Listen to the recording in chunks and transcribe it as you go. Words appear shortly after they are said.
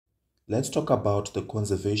Let's talk about the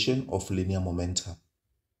conservation of linear momentum.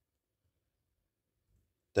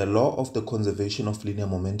 The law of the conservation of linear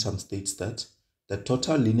momentum states that the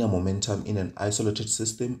total linear momentum in an isolated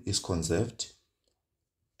system is conserved.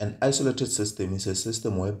 An isolated system is a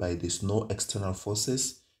system whereby there's no external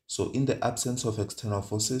forces. So in the absence of external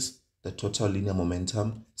forces, the total linear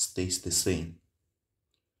momentum stays the same.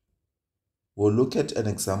 We'll look at an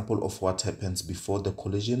example of what happens before the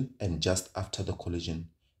collision and just after the collision.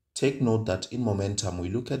 Take note that in momentum, we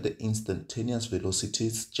look at the instantaneous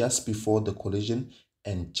velocities just before the collision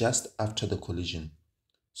and just after the collision.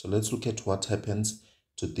 So let's look at what happens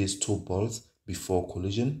to these two balls before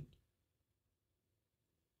collision.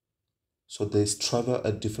 So they travel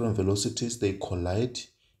at different velocities, they collide,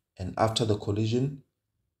 and after the collision,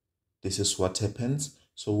 this is what happens.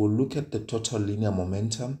 So we'll look at the total linear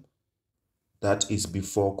momentum that is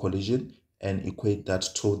before collision and equate that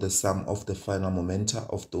to the sum of the final momenta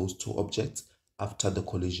of those two objects after the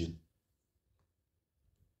collision.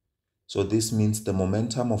 So this means the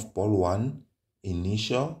momentum of ball 1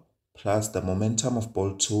 initial plus the momentum of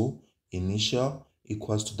ball 2 initial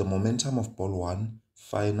equals to the momentum of ball 1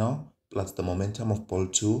 final plus the momentum of ball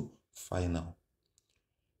 2 final.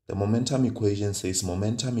 The momentum equation says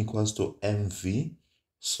momentum equals to mv.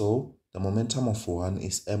 So the momentum of 1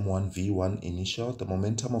 is m1v1 initial. The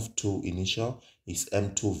momentum of 2 initial is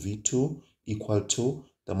m2v2 equal to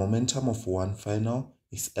the momentum of 1 final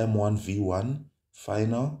is m1v1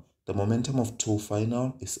 final. The momentum of 2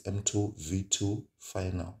 final is m2v2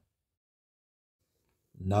 final.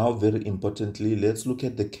 Now, very importantly, let's look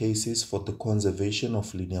at the cases for the conservation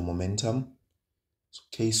of linear momentum. So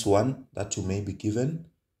case 1 that you may be given.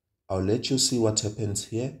 I'll let you see what happens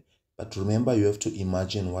here, but remember you have to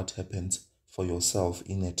imagine what happens for yourself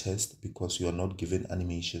in a test because you are not given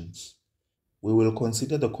animations. We will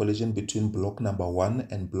consider the collision between block number 1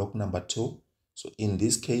 and block number 2. So in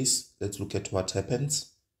this case, let's look at what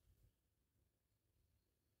happens.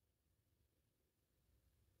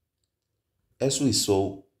 As we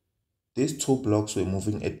saw, these two blocks were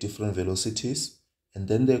moving at different velocities and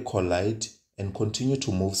then they collide and continue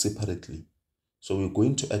to move separately. So we're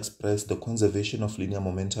going to express the conservation of linear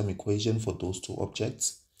momentum equation for those two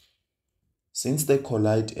objects. Since they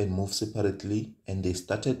collide and move separately and they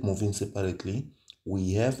started moving separately,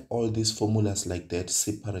 we have all these formulas like that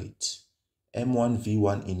separate.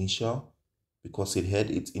 m1v1 initial because it had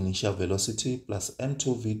its initial velocity plus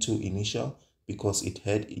m2v2 initial because it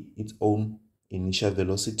had its own initial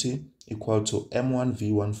velocity equal to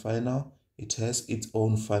m1v1 final. It has its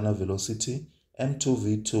own final velocity.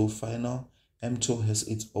 m2v2 final. m2 has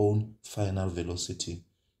its own final velocity.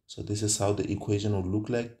 So this is how the equation would look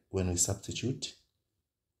like when we substitute.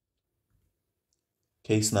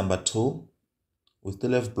 Case number 2. We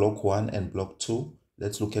still have block 1 and block 2.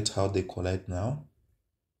 Let's look at how they collide now.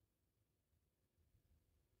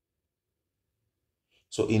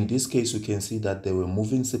 So in this case, we can see that they were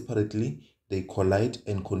moving separately. They collide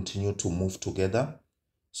and continue to move together.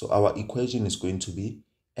 So our equation is going to be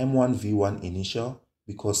m1v1 initial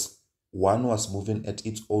because 1 was moving at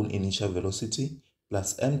its own initial velocity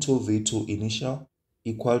plus m2v2 initial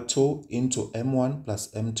equal to into m1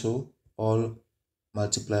 plus m2 all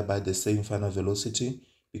multiplied by the same final velocity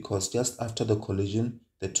because just after the collision,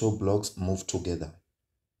 the two blocks move together.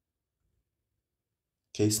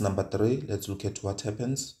 Case number 3, let's look at what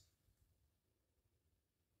happens.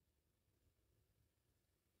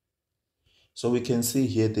 So we can see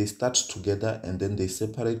here they start together and then they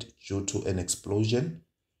separate due to an explosion.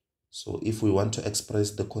 So if we want to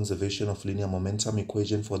express the conservation of linear momentum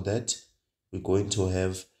equation for that, we're going to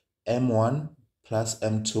have m1 plus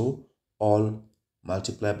m2 all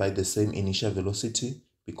multiplied by the same initial velocity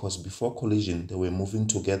because before collision they were moving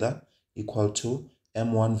together equal to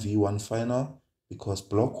m1 v1 final because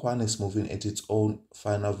block 1 is moving at its own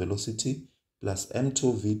final velocity plus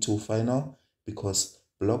m2 v2 final because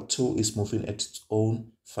block 2 is moving at its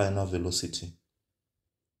own final velocity.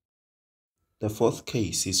 The fourth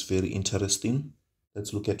case is very interesting.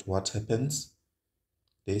 Let's look at what happens.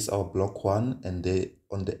 There is our block 1 and there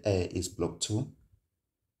on the air is block 2.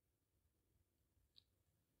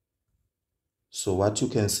 So what you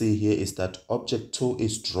can see here is that object 2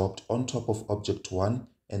 is dropped on top of object 1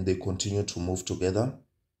 and they continue to move together.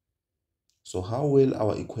 So how will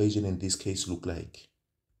our equation in this case look like?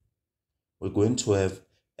 We're going to have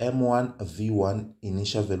m1 v1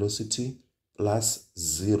 initial velocity plus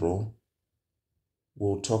 0.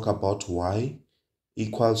 We'll talk about y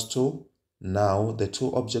equals to, now the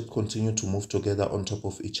two objects continue to move together on top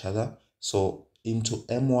of each other. So into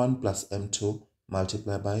m1 plus m2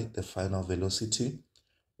 multiplied by the final velocity.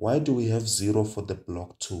 Why do we have 0 for the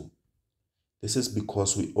block 2? This is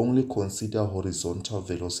because we only consider horizontal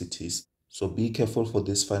velocities. So be careful for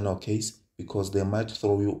this final case because they might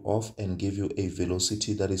throw you off and give you a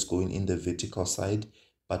velocity that is going in the vertical side,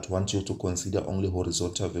 but want you to consider only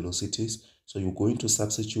horizontal velocities. So you're going to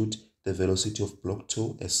substitute the velocity of block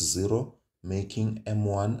 2 as 0, making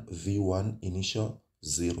M1 V1 initial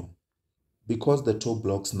 0. Because the two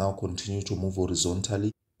blocks now continue to move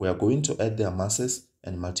horizontally, we are going to add their masses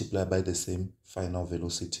and multiply by the same final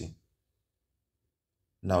velocity.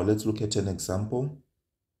 Now let's look at an example.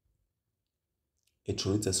 It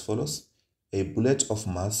reads as follows. A bullet of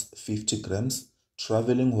mass 50 grams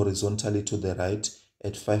traveling horizontally to the right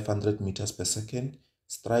at 500 meters per second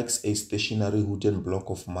strikes a stationary wooden block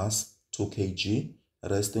of mass 2 kg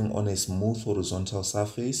resting on a smooth horizontal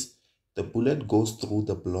surface. The bullet goes through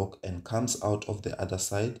the block and comes out of the other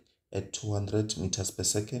side at 200 meters per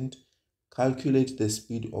second. Calculate the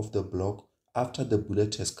speed of the block after the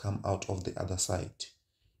bullet has come out of the other side.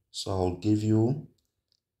 So I'll give you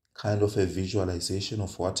kind of a visualization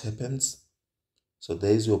of what happens. So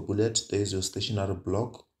there's your bullet, there's your stationary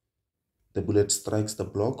block. The bullet strikes the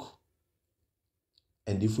block.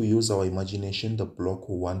 And if we use our imagination, the block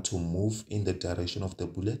will want to move in the direction of the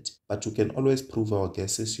bullet. But we can always prove our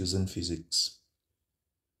guesses using physics.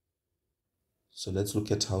 So let's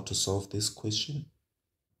look at how to solve this question.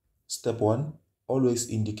 Step 1, always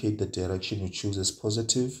indicate the direction you choose as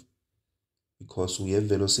positive because we have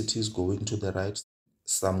velocities going to the right,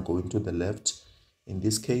 some going to the left. In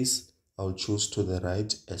this case, I'll choose to the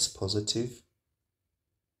right as positive.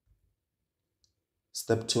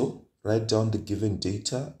 Step 2, write down the given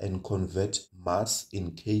data and convert mass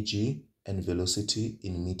in kg and velocity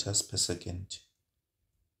in meters per second.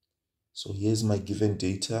 So here's my given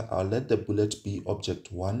data. I'll let the bullet be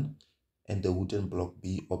object 1 and the wooden block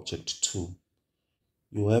be object 2.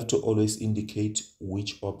 You have to always indicate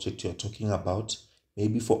which object you're talking about.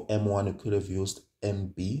 Maybe for M1 you could have used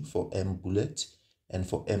MB for M bullet, and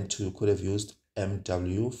for M2 you could have used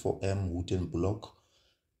MW for M wooden block.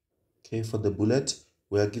 Okay, for the bullet,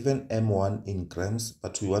 we are given M1 in grams,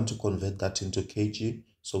 but we want to convert that into kg.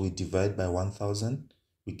 So we divide by 1000,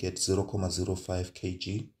 we get 0.05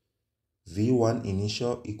 kg. V1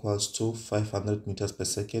 initial equals to 500 meters per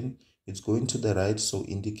second. It's going to the right, so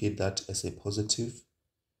indicate that as a positive.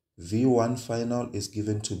 V1 final is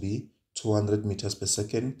given to be 200 meters per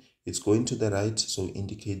second. It's going to the right, so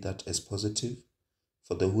indicate that as positive.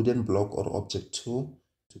 For the wooden block or object 2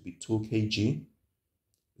 to be 2 kg,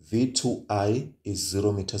 V2I is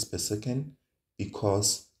 0 meters per second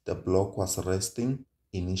because the block was resting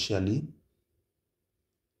initially.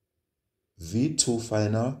 V2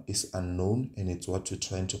 final is unknown and it's what we're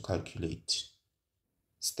trying to calculate.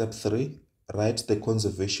 Step 3, write the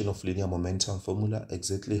conservation of linear momentum formula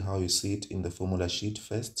exactly how you see it in the formula sheet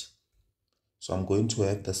first. So I'm going to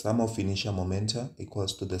have the sum of initial momenta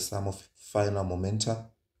equals to the sum of final momenta.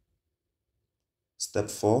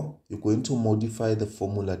 Step 4, you're going to modify the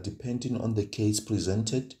formula depending on the case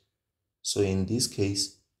presented. So in this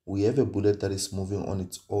case, we have a bullet that is moving on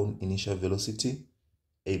its own initial velocity,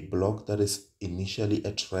 a block that is initially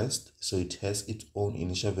at rest, so it has its own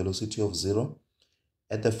initial velocity of 0.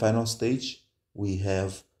 At the final stage, we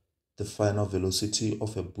have the final velocity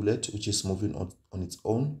of a bullet which is moving on its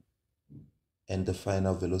own, and the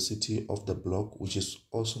final velocity of the block which is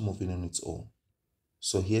also moving on its own.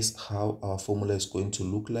 So here's how our formula is going to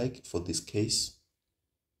look like for this case.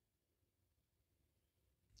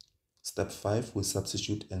 Step 5, we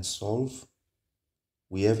substitute and solve.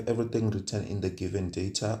 We have everything written in the given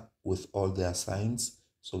data with all their signs.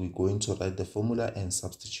 So we're going to write the formula and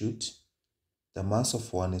substitute. The mass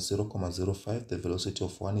of 1 is 0.05. The velocity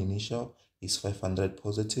of 1 initial is 500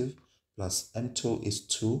 positive, plus M2 is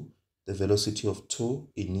 2. The velocity of 2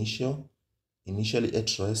 initially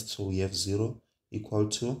at rest, so we have 0, equal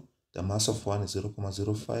to the mass of 1 is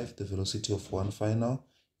 0.05. The velocity of 1 final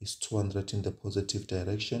is 200 in the positive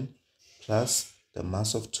direction, plus the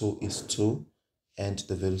mass of 2 is 2, and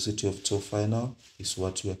the velocity of 2 final is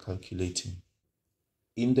what we are calculating.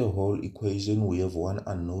 In the whole equation, we have one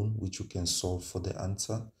unknown which we can solve for the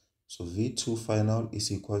answer. So V2 final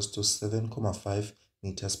is equals to 7.5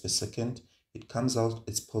 meters per second. It comes out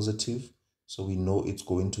as positive, so we know it's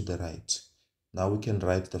going to the right. Now we can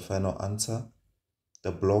write the final answer.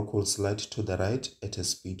 The block will slide to the right at a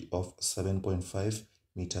speed of 7.5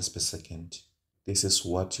 meters per second. This is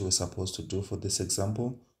what you were supposed to do for this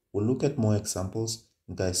example. We'll look at more examples.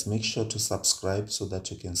 Guys, make sure to subscribe so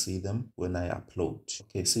that you can see them when I upload.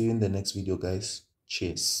 Okay, see you in the next video, guys.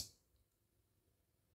 Cheers.